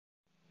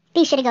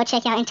Be sure to go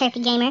check out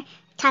Interpret Gamer,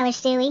 Tyler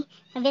Steely,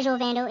 a Visual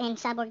Vandal, and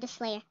Cyborg the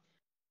Slayer.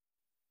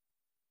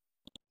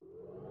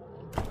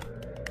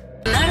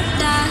 In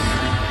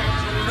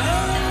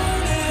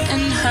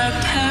her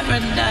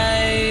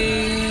paradise.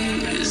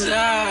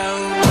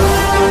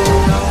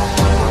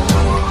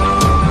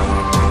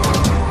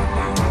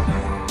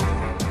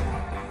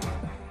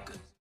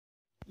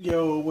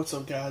 Yo, what's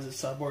up guys,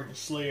 it's Cyborg the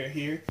Slayer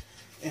here,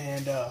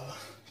 and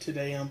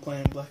today I'm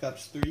playing Black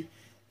Ops 3,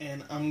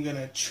 and I'm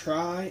gonna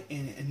try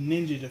and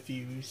ninja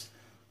defuse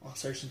on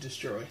Search and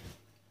Destroy.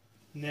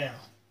 Now,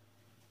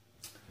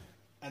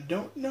 I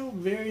don't know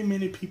very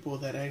many people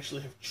that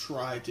actually have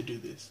tried to do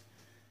this.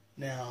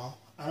 Now,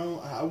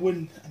 I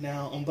wouldn't,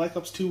 now on Black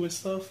Ops 2 and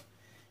stuff,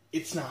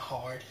 it's not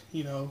hard,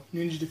 you know,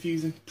 ninja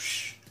defusing,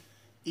 psh,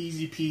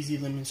 easy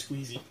peasy lemon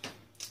squeezy.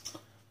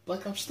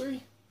 Black Ops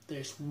 3,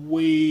 there's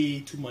way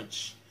too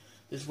much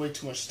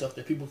stuff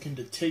that people can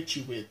detect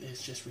you with.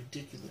 It's just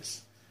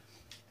ridiculous.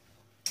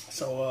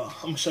 So I'm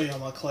gonna show y'all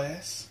my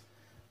class.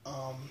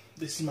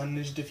 This is my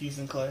ninja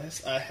diffusing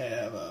class. I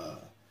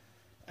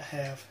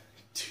have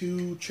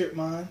 2 trip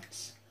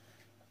mines.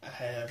 I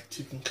have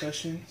 2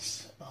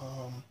 concussions,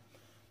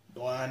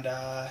 blind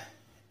eye,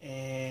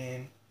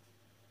 and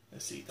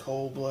let's see,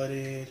 cold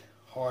blooded,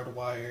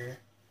 hardwire,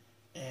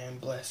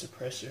 and blast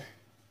suppressor.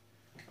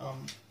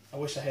 I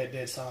wish I had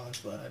dead silence,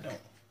 but I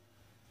don't.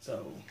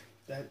 So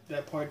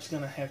that part's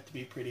gonna have to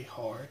be pretty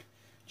hard,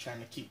 trying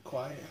to keep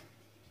quiet.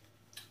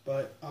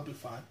 But I'll be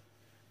fine.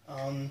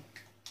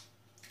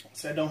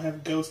 So I don't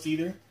have ghost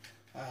either.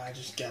 I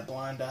just got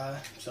blind eye,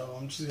 so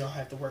I'm just gonna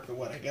have to work with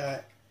what I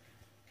got.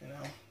 You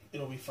know,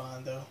 it'll be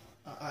fine though.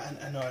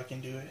 I know I can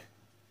do it.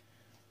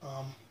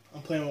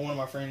 I'm playing with one of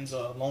my friends,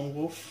 Lone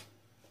Wolf,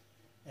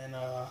 and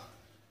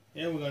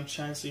yeah, we're gonna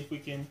try and see if we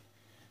can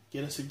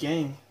get us a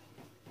game.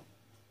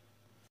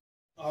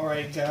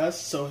 Alright guys,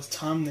 so it's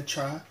time to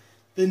try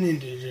the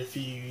Ninja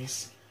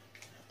Defuse.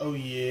 Oh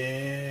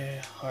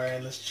yeah.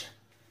 Alright, let's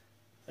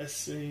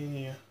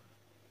see.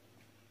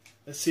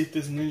 Let's see if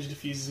this Ninja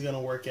Defuse is gonna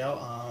work out.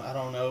 I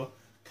don't know.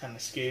 Kinda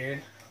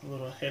scared. A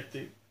little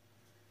hectic.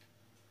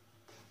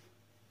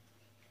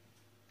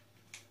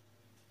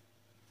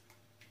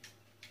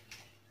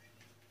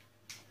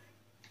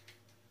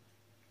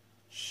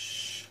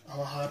 Shh. I'm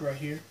gonna hide right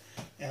here,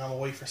 and I'm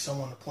gonna wait for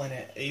someone to plant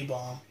an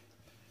A-bomb.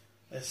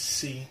 Let's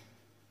see.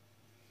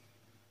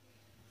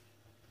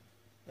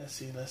 Let's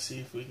see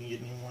if we can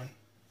get anyone.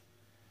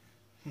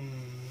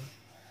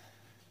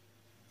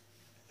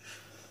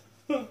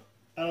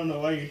 I don't know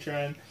why you're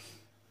trying.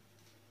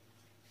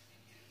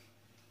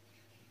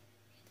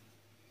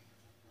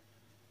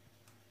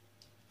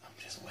 I'm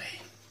just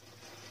waiting.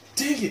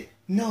 Dang it!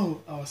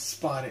 No, I was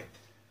spotted.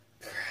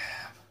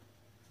 Crap.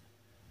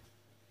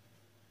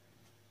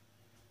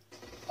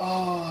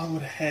 Oh, I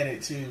would have had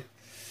it too.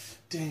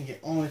 Dang it,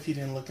 only if he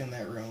didn't look in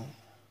that room.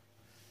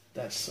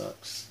 That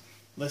sucks.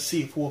 Let's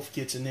see if Wolf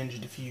gets a ninja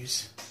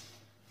defuse.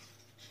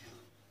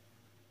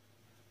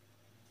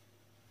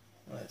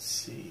 Let's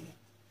see.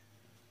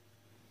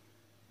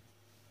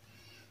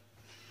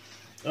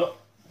 Oh.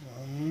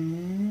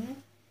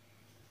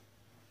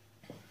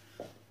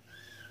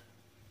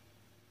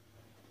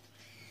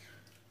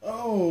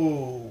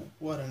 Oh,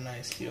 what a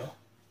nice kill.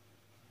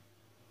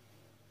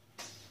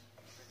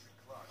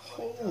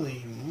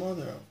 Holy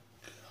mother of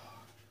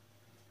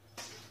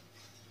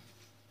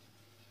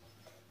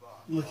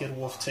look at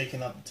Wolf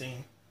taking up the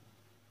team.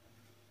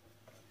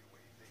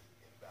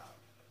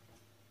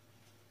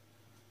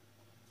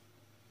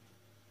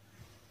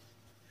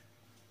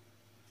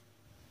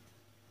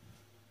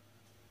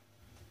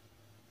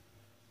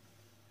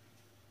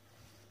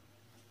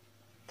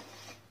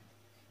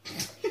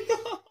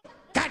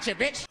 Gotcha,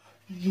 bitch!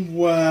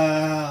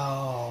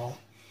 Wow.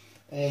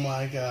 Oh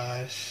my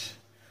gosh.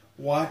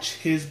 Watch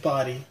his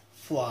body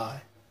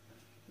fly.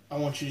 I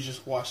want you to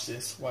just watch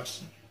this.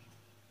 Watch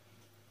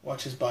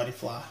his body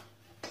fly.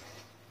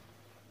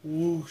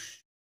 Whoosh.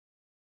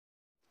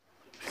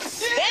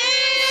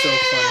 So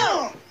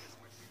funny.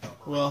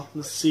 Well,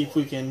 let's see if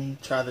we can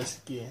try this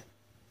again.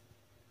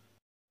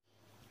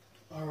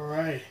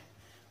 Alright.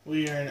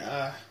 We are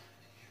in,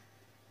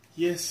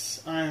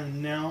 yes, I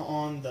am now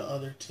on the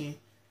other team.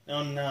 No,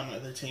 I'm not on the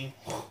other team.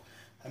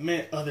 I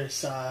meant other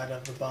side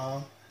of the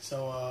bomb.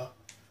 So, I'm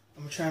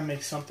gonna try and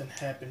make something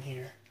happen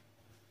here.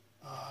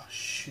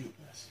 Shoot.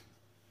 Let's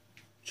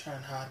try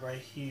and hide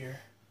right here.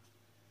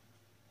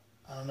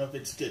 I don't know if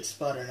it's a good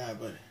spot or not,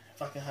 but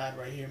if I can hide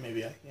right here,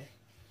 maybe I can.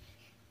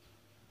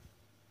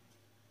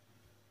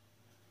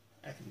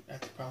 I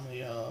could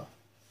probably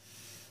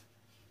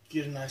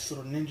get a nice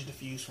little ninja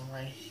defuse from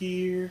right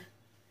here,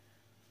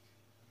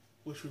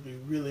 which would be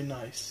really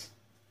nice.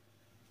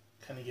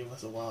 Kind of give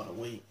us a while to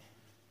wait.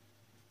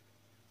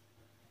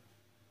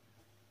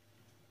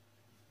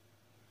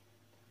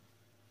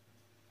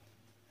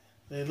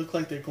 They look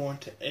like they're going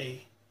to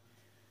A,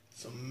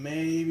 so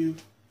maybe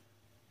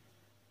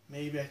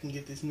I can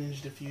get this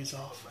ninja defuse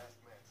off.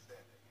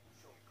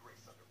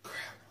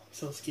 Crap, I'm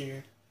so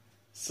scared.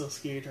 So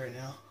scared right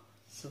now.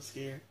 So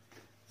scared.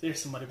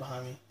 There's somebody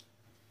behind me.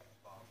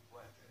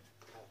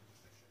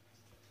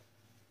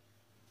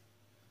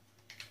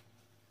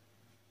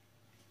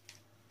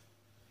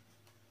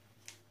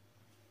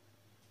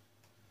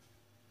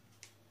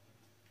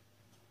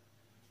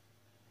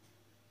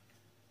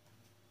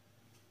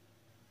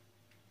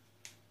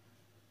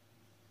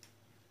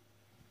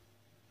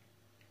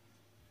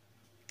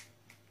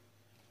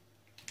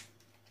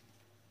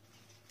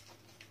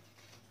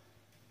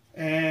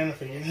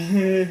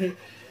 figured.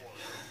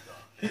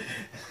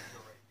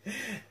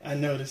 I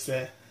noticed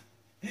that.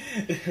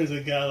 There's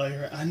a guy like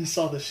her. I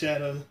saw the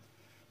shadow.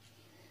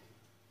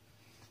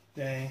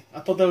 Dang. I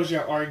thought that was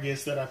your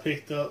Argus that I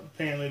picked up.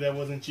 Apparently that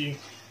wasn't you.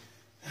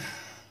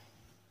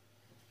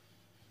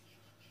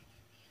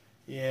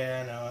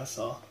 Yeah, I know, I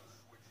saw.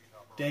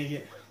 Dang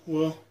it.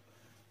 Well,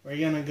 we're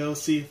gonna go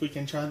see if we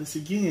can try this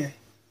again.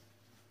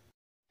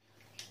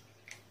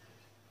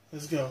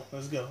 Let's go,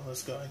 let's go,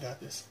 let's go. I got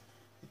this.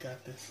 I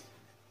got this.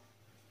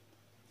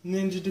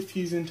 Ninja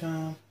diffusing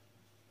time.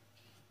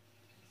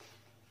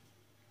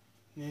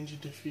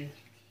 Ninja diffuse.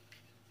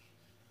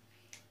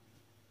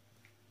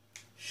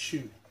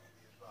 Shoot.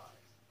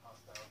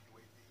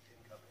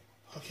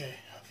 Okay,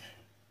 okay.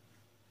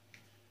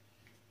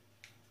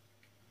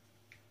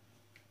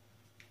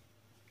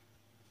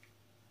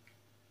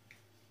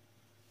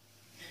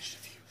 Ninja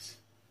diffuse.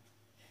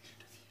 Ninja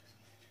diffuse.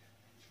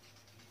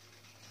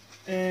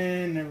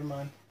 And never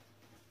mind.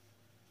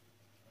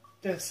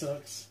 That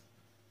sucks.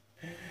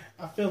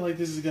 I feel like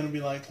this is gonna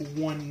be like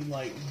one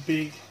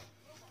big.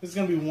 This is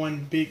gonna be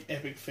one big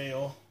epic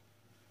fail.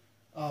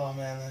 Oh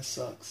man, that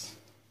sucks.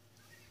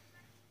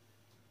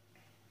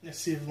 Let's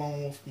see if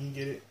Lone Wolf can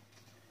get it.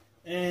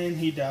 And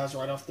he dies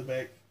right off the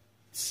bat.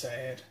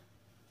 Sad.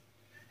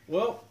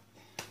 Well,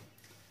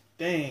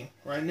 dang.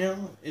 Right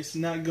now, it's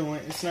not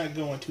going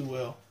too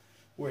well.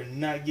 We're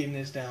not getting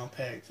this down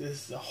packed.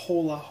 This is a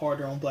whole lot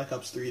harder on Black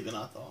Ops 3 than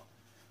I thought.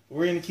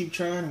 We're gonna keep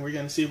trying, and we're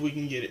gonna see if we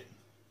can get it.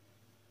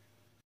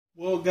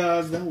 Well,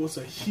 guys, that was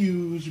a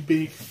huge,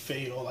 big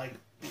fail.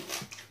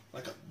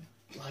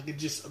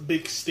 Just a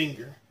big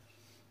stinger.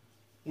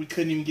 We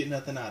couldn't even get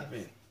nothing out of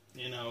it,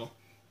 you know.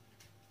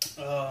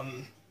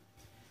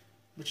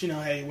 But you know,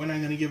 hey, we're not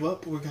going to give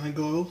up. We're going to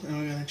go and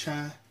we're going to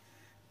try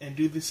and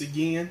do this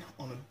again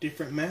on a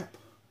different map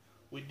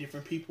with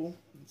different people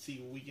and see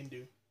what we can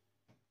do.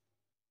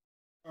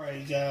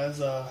 Alright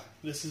guys,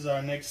 this is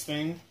our next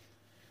thing.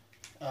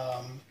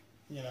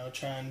 You know,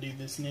 try and do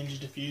this Ninja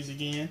Defuse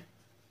again.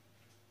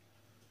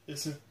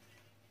 This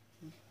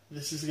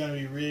is going to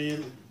be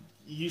real.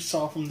 You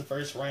saw from the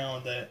first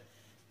round that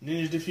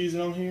Ninja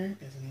Defusing on here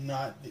is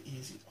not the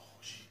easy. Oh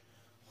shit.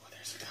 Oh,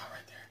 there's a guy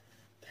right there.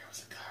 There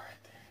was a guy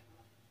right there.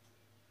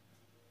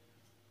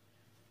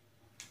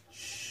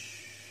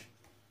 Shh.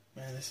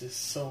 Man, this is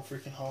so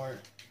freaking hard.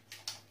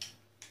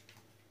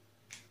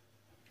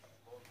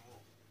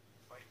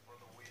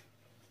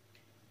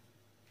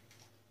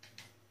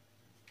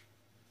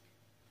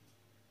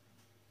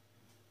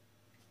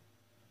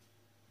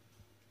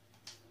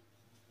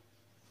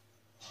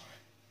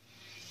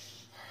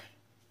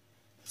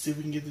 See if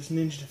we can get this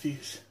Ninja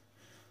Defuse.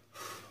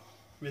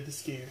 Really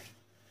scared.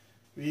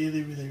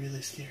 Really, really,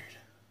 really scared.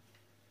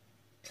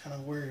 Kind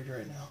of worried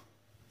right now.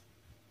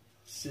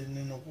 Sitting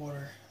in the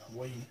water. I'm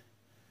waiting.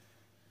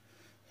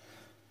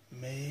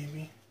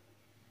 Maybe.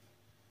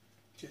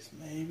 Just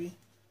maybe.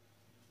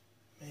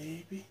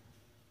 Maybe.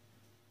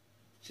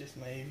 Just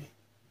maybe.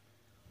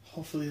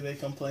 Hopefully they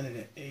come planet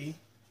at A.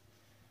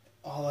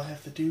 All I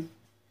have to do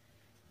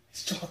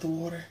is jump out the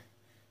water.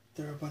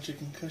 There are a bunch of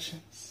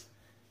concussions.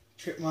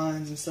 Trip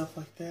mines and stuff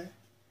like that.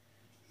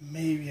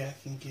 Maybe I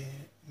can get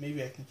it.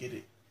 Maybe I can get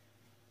it.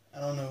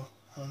 I don't know.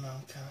 I'm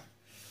kind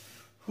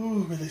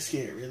of really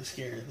scared. Really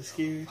scared. Really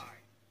scared.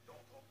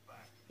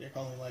 They're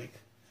probably like,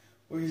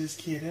 where's this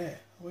kid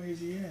at? Where is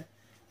he at?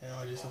 And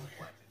I'm just over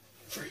here.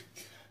 Freak.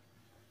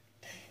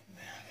 Dang,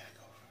 now I gotta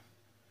go over.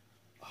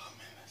 Oh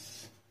man,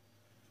 that's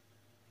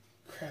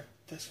crap.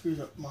 That screwed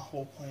up my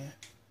whole plan.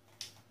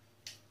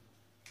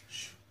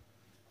 Shoot.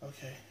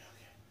 Okay.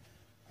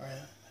 Alright,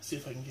 let's see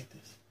if I can get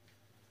this.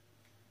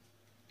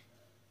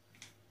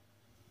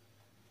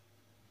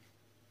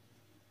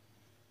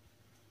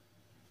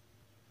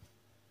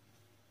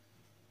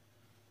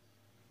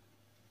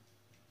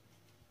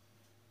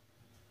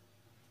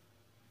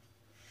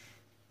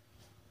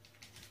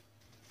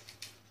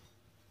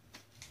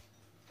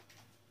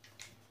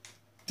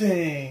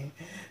 Dang.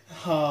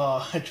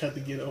 Oh, I tried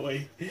to get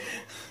away.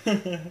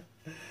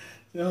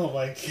 Oh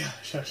my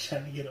gosh, I was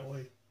trying to get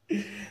away.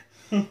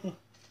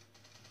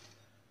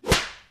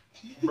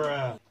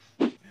 Bruh.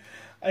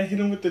 I hit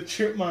him with the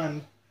trip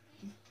mine.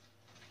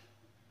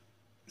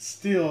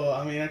 Still,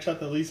 I mean, I tried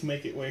to at least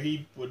make it where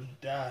he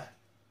wouldn't die.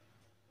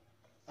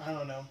 I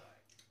don't know.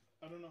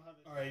 I don't know how to...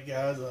 Alright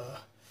guys,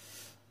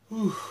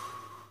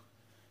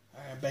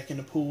 Alright, back in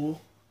the pool.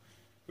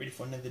 Ready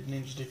for another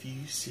Ninja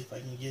Defuse. See if I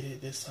can get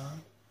it this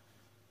time.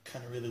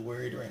 Kind of really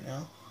worried right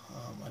now.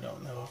 I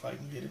don't know if I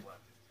can get it.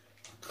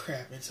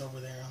 Crap, it's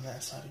over there on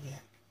that side again.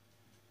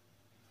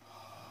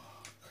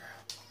 Oh,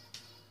 crap.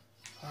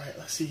 Alright,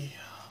 let's see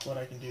what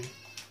I can do.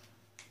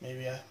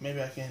 Maybe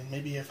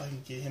if I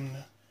can get him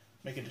to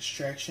make a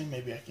distraction,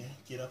 maybe I can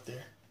get up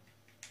there.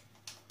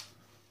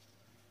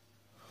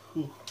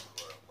 Whew.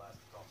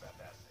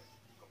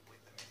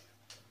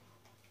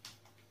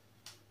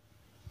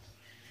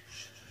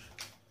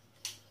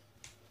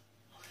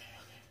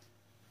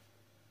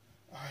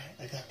 Alright,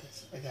 I got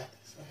this.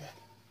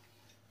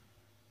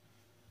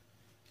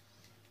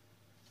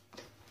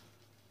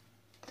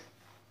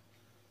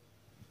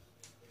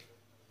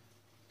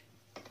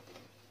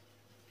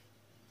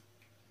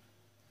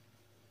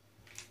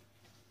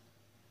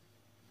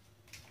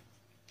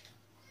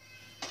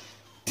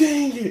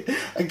 Dang it!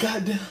 I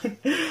got down.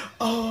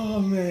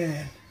 Oh,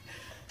 man.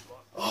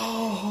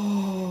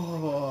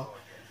 Oh,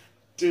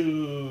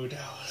 dude,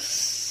 that was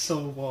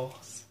so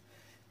balls.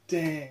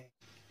 Dang.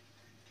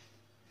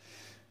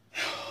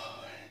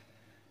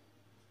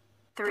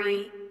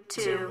 3,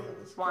 2,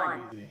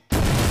 1.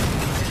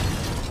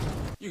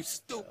 You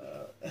stupid.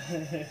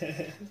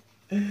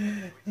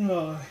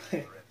 Oh,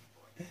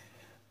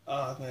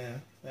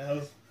 man,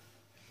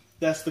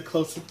 that's the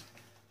closest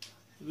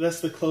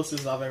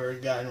I've ever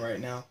gotten right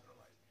now.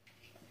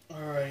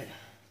 All right,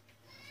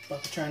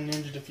 about to try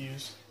Ninja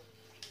Defuse.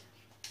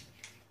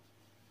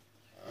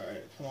 All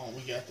right, come on,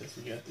 we got this.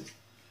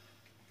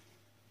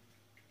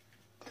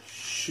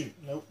 Shoot,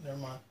 nope, never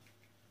mind.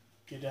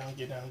 Get down.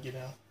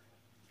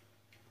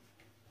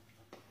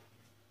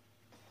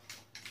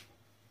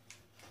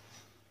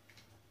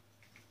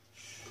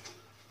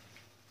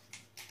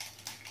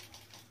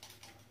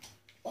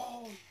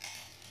 Oh.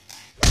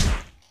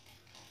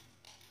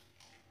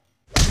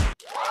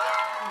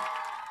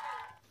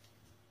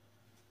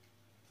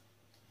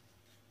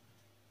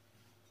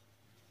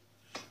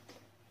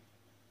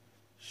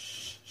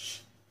 Shh.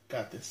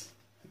 Got this.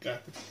 I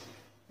got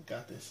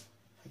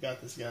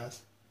this,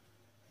 guys.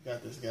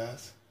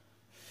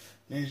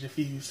 Ninja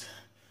Defuse.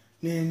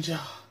 Ninja.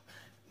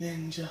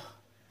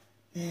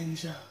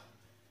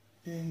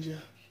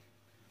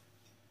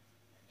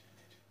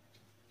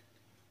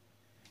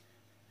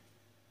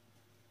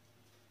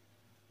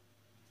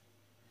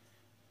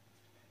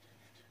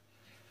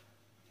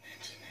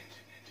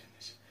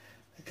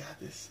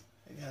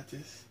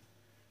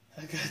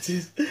 I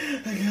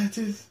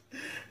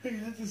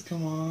got this.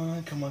 Come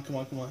on.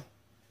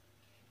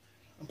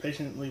 I'm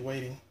patiently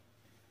waiting.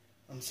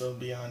 I'm so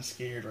beyond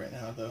scared right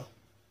now, though.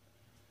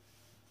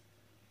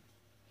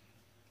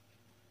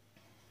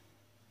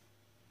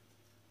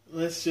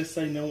 Let's just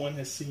say no one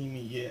has seen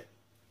me yet.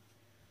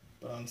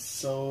 But I'm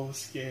so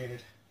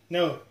scared.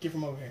 No, get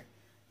from over here,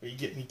 or you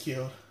get me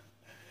killed.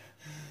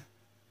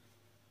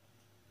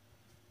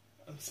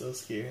 I'm so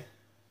scared.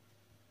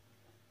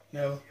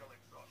 No.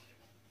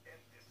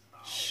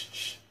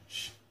 Shh.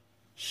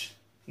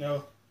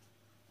 No.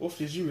 Wolf,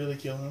 did you really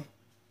kill him?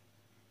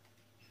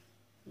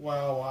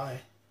 Wow, why?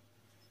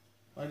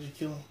 Why did you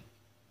kill him?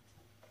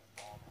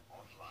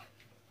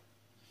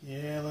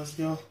 Yeah, let's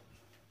go.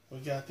 We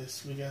got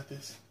this.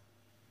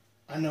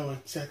 I know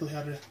exactly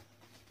how to...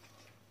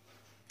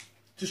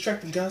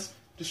 Distract him, guys.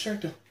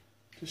 Distract him.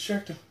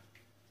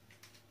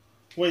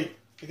 Wait,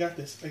 I got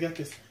this.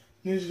 Ninja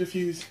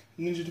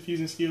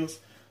defusing skills.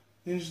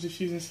 Ninja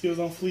defusing skills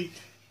on fleek.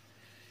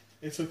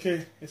 It's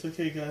okay,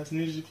 guys.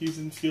 Ninja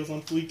defusing skills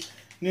on fleek.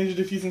 Ninja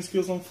defusing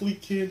skills on fleek,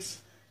 kids.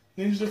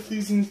 Ninja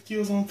defusing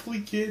skills on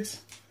fleek,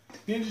 kids.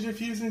 Ninja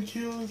defusing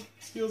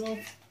skills on...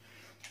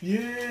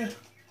 Yeah.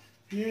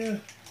 There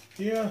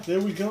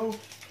we go.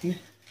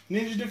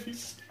 Ninja defusing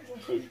skills on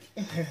fleek.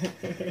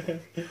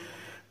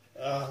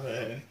 Oh,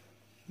 man.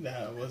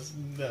 That was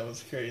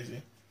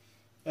crazy.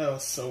 That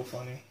was so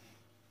funny.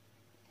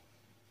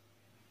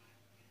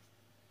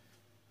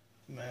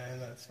 Man,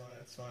 that's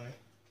funny.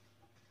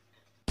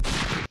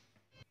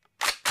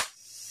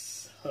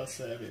 So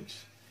savage.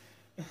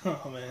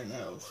 Oh man,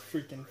 that was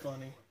freaking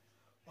funny.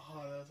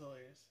 Oh, that was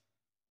hilarious.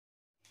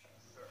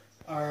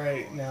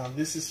 Alright, now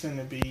this is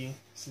gonna be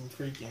some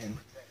freaking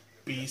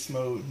beast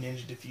mode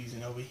ninja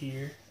defusing over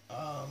here.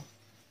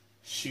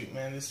 Shoot,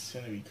 man, this is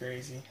gonna be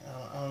crazy.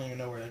 I don't even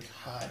know where to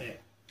hide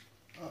it.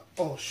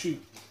 Oh,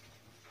 shoot.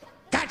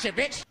 Gotcha,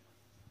 bitch!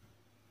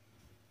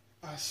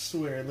 I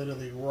swear,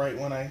 literally right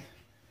when I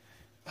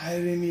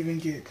didn't even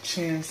get a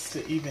chance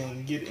to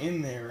even get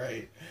in there,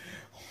 right?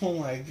 Oh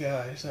my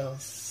gosh, that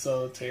was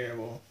so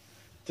terrible.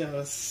 That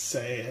was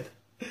sad.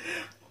 That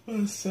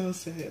was so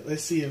sad.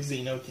 Let's see if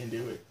Zeno can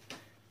do it.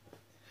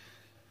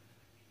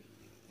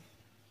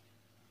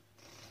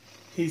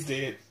 He's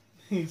dead.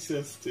 He's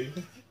so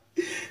stupid.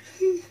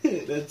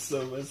 That's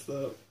so messed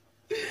up.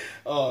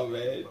 Oh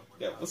man,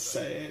 that was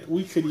sad.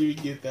 We couldn't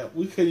even get that.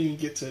 We couldn't even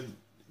get to...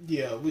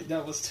 Yeah,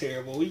 that was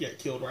terrible. We got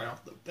killed right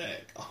off the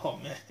back. Oh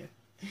man.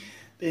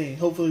 Dang,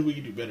 hopefully we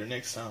can do better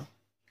next time.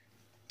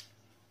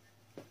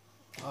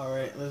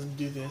 Alright, let's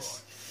do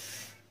this.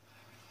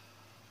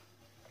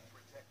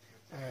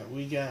 Alright,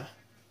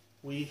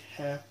 we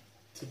have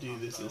to do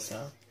this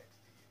time.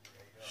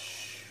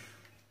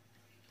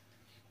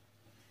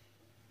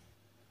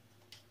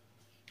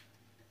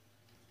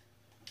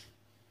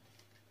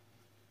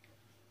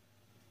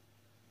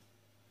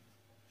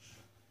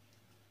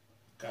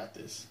 Got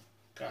this.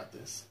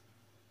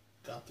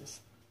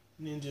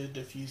 Ninja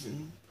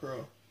Defusing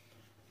Pro.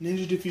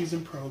 Ninja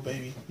Defusing Pro,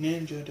 baby.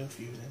 Ninja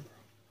Defusing Pro.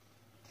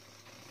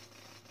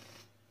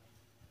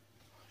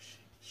 Oh,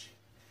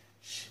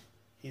 shit.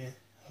 He didn't.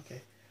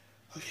 Okay,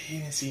 he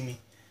didn't see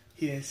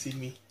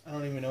me. I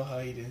don't even know how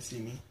he didn't see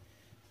me.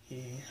 I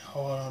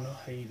don't know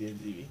how he didn't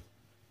see me.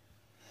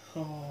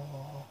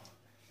 Oh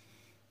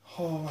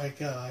my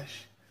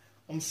gosh.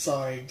 I'm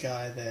sorry,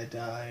 guy that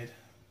died.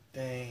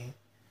 Dang.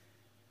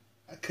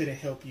 I couldn't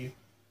help you.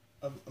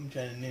 I'm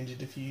trying to ninja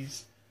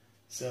defuse.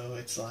 So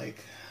it's like,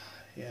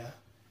 yeah.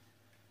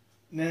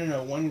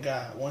 No. One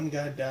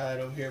guy died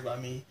over here by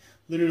me,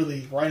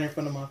 literally right in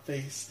front of my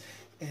face.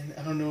 And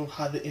I don't know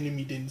how the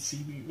enemy didn't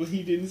see me, but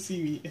he didn't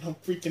see me, and I'm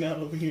freaking out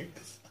over here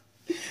because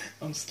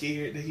I'm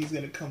scared that he's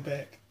gonna come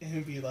back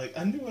and be like,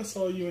 "I knew I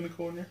saw you in the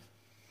corner."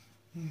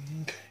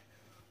 Okay.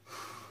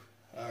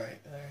 All right.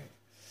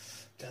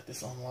 Got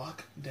this on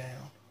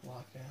lockdown.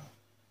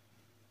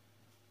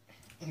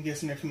 I'm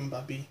guessing they're coming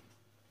by B.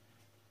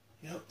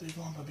 Yep, they're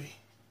going by B.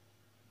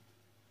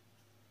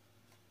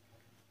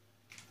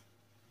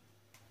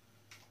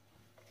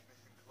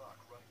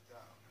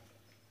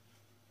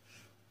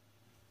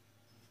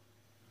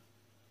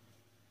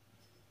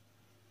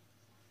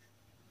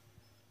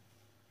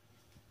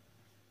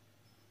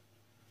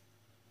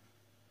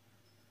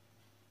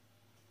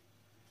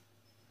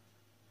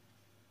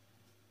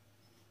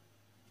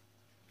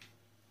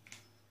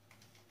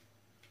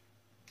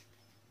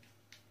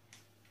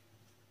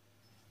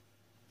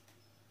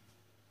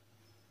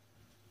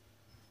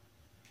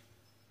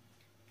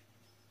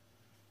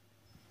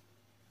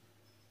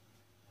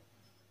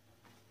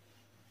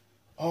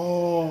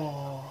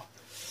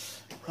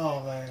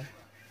 Oh man.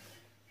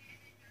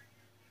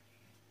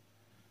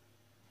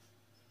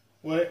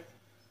 What?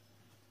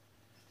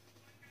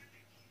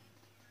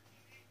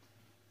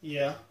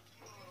 Yeah.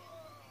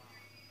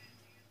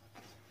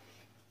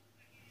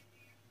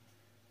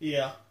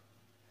 Yeah.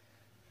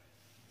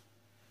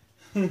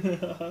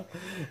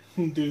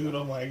 Dude,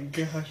 oh my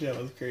gosh, that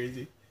was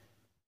crazy.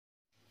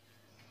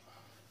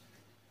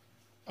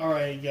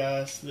 Alright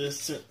guys,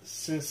 since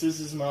this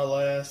is my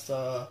last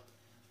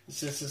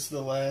since this is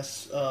the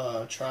last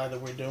try that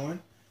we're doing,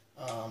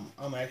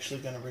 I'm actually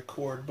gonna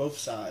record both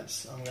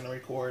sides. I'm gonna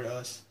record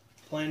us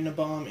planting the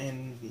bomb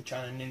and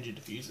trying to ninja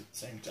defuse at the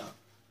same time.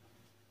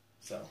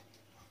 So,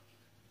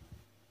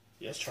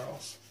 yes,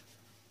 Charles.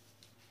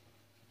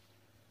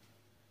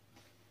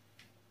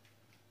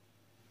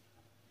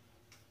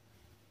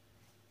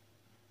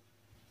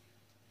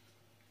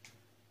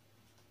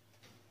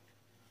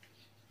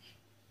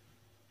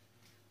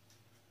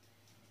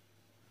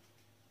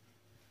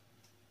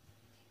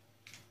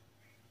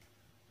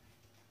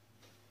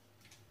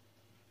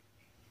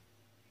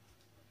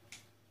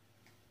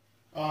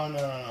 Oh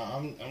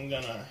no! I'm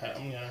gonna have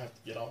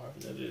to get off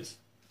after this.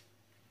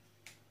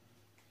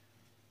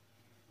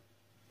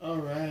 All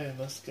right,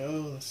 let's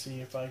go. Let's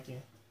see if I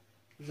can.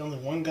 There's only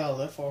one guy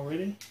left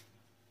already.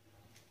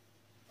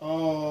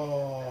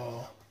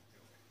 Oh,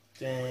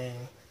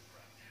 dang!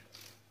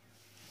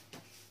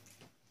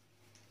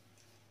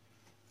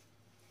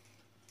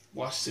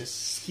 Watch this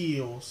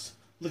skills.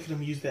 Look at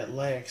him use that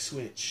lag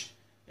switch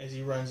as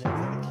he runs in for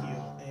the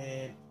kill,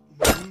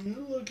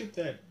 and look at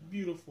that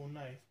beautiful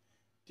knife.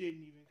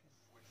 Didn't even.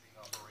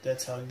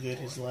 That's how good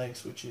his lag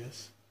switch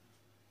is.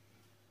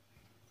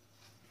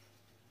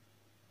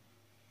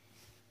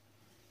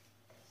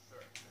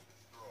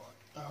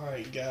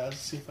 Alright guys, let's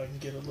see if I can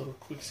get a little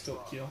quick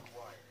scope kill.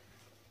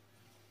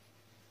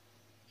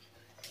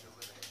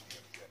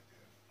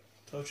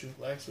 Told you,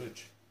 lag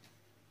switch.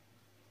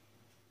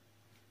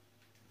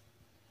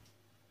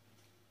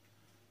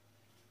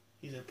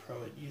 He's a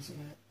pro at using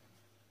it.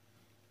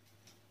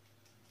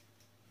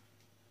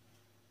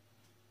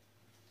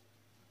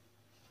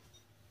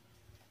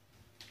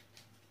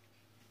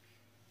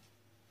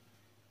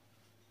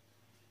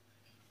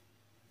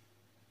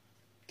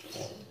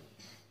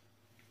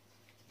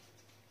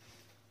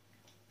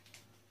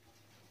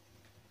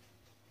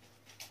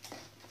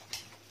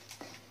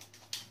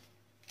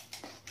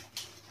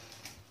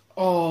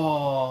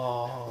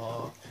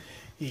 Oh,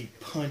 he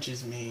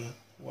punches me.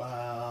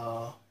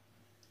 Wow.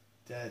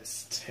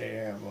 That's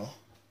terrible.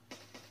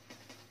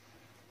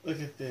 Look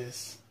at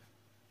this.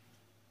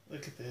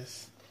 Look at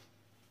this.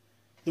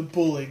 The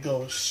bullet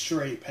goes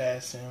straight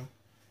past him,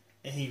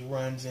 and he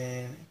runs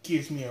in,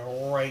 gives me a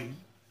right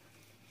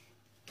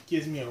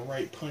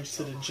punch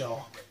to the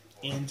jaw,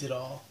 ends it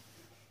all.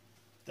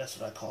 That's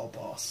what I call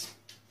boss.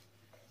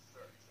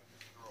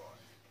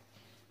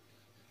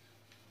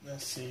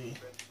 Let's see.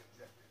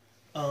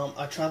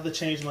 I tried to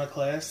change my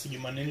class to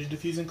get my ninja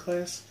diffusing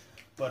class,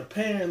 but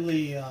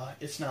apparently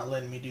it's not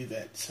letting me do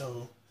that,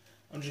 so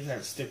I'm just gonna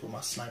have to stick with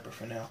my sniper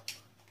for now.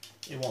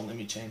 It won't let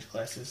me change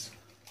classes.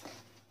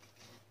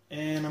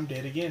 And I'm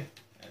dead again.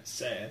 That's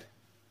sad.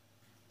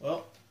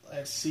 Well,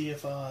 let's see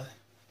if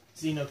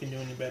Zeno can do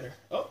any better.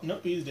 Oh,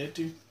 nope, he's dead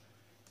too.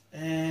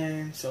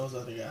 And so is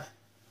the other guy.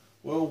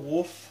 Well,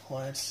 Wolf,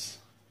 it's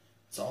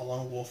all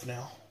on Wolf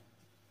now.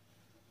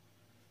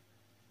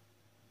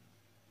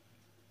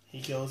 He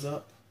goes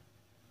up,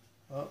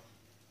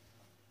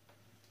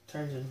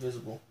 turns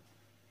invisible.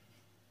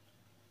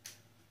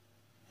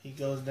 He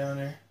goes down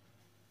there,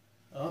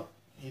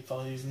 he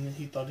thought he was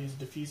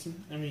defusing.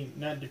 I mean,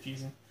 not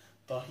defusing.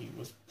 Thought he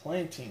was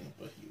planting,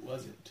 but he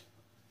wasn't.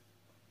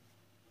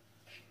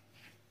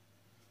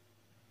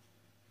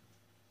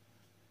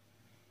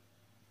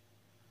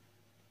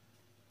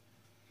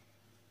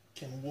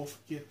 Can Wolf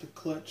get the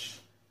clutch?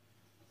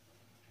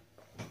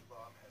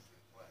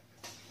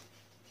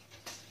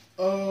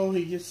 Oh,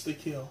 he gets the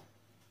kill.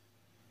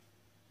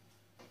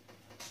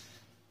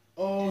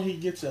 Oh, he he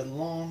gets a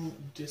long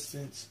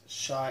distance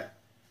shot,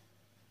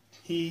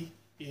 he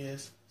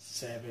is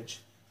savage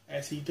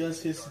as he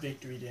does his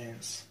victory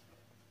dance.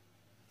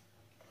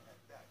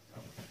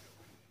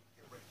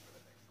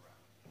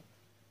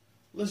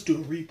 Let's do a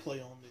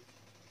replay on this.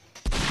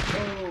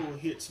 Oh,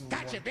 hits him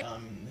one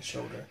time in the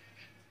shoulder.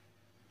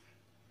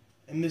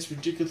 And this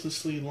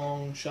ridiculously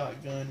long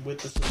shotgun with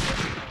the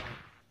suppressor on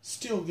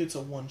still gets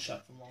a one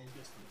shot from long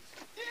distance.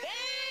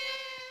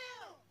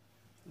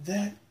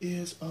 That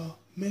is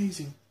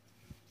amazing.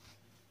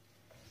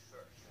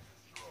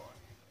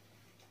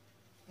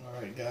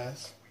 Alright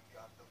guys,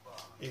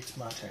 it's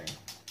my turn.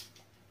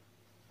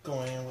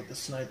 Going in with the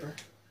sniper.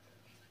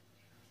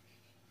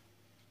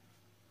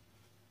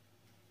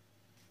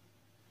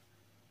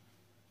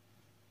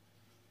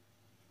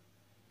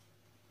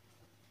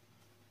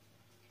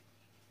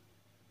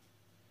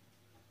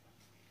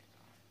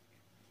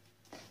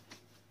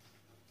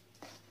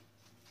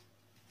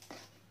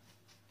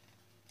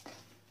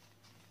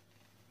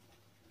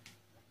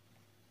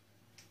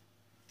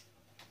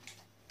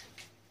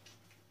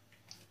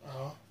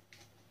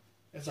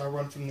 As I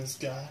run from this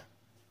guy.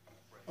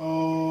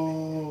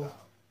 Oh.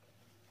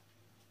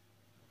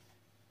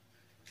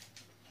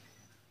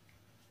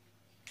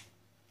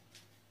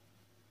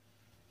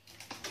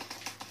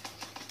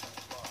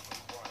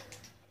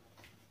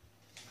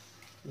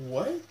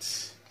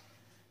 What?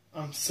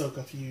 I'm so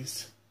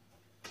confused.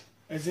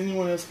 Is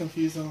anyone else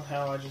confused on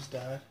how I just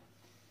died?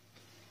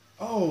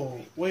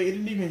 Oh, wait, it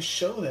didn't even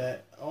show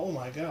that. Oh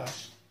my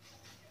gosh.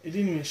 It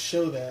didn't even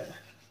show that.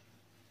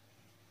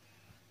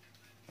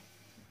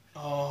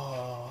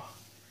 Oh,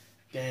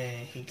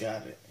 dang, he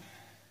got it.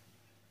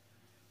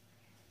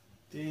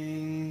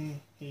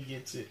 Dang, he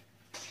gets it.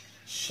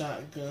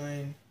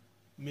 Shotgun,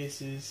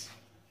 misses,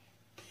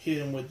 hit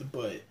him with the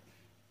butt.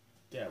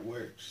 That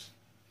works.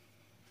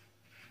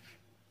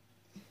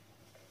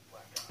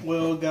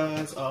 Well,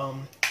 guys,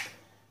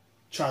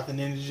 tried the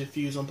Ninja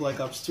Defuse on Black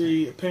Ops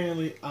 3.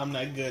 Apparently, I'm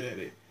not good at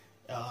it.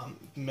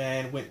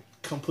 Man, went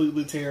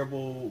completely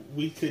terrible.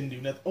 We couldn't do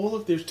nothing. Oh,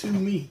 look, there's two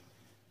of me.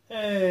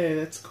 Hey,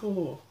 that's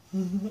cool.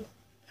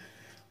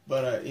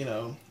 But you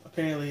know,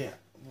 apparently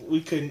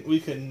we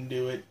couldn't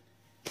do it.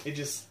 It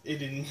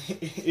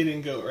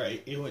didn't go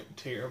right. It went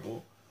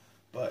terrible.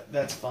 But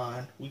that's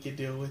fine. We could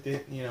deal with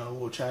it. You know,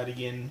 we'll try it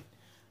again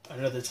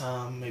another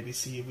time. Maybe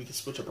see if we can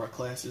switch up our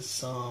classes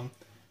some.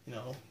 You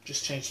know,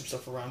 just change some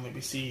stuff around. Maybe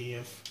see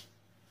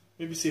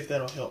if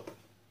that'll help.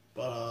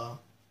 But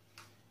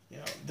you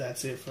know,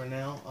 that's it for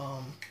now.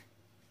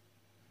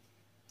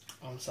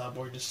 I'm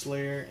Cyborg the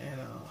Slayer,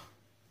 and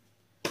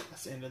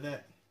that's the end of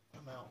that.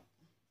 I'm out.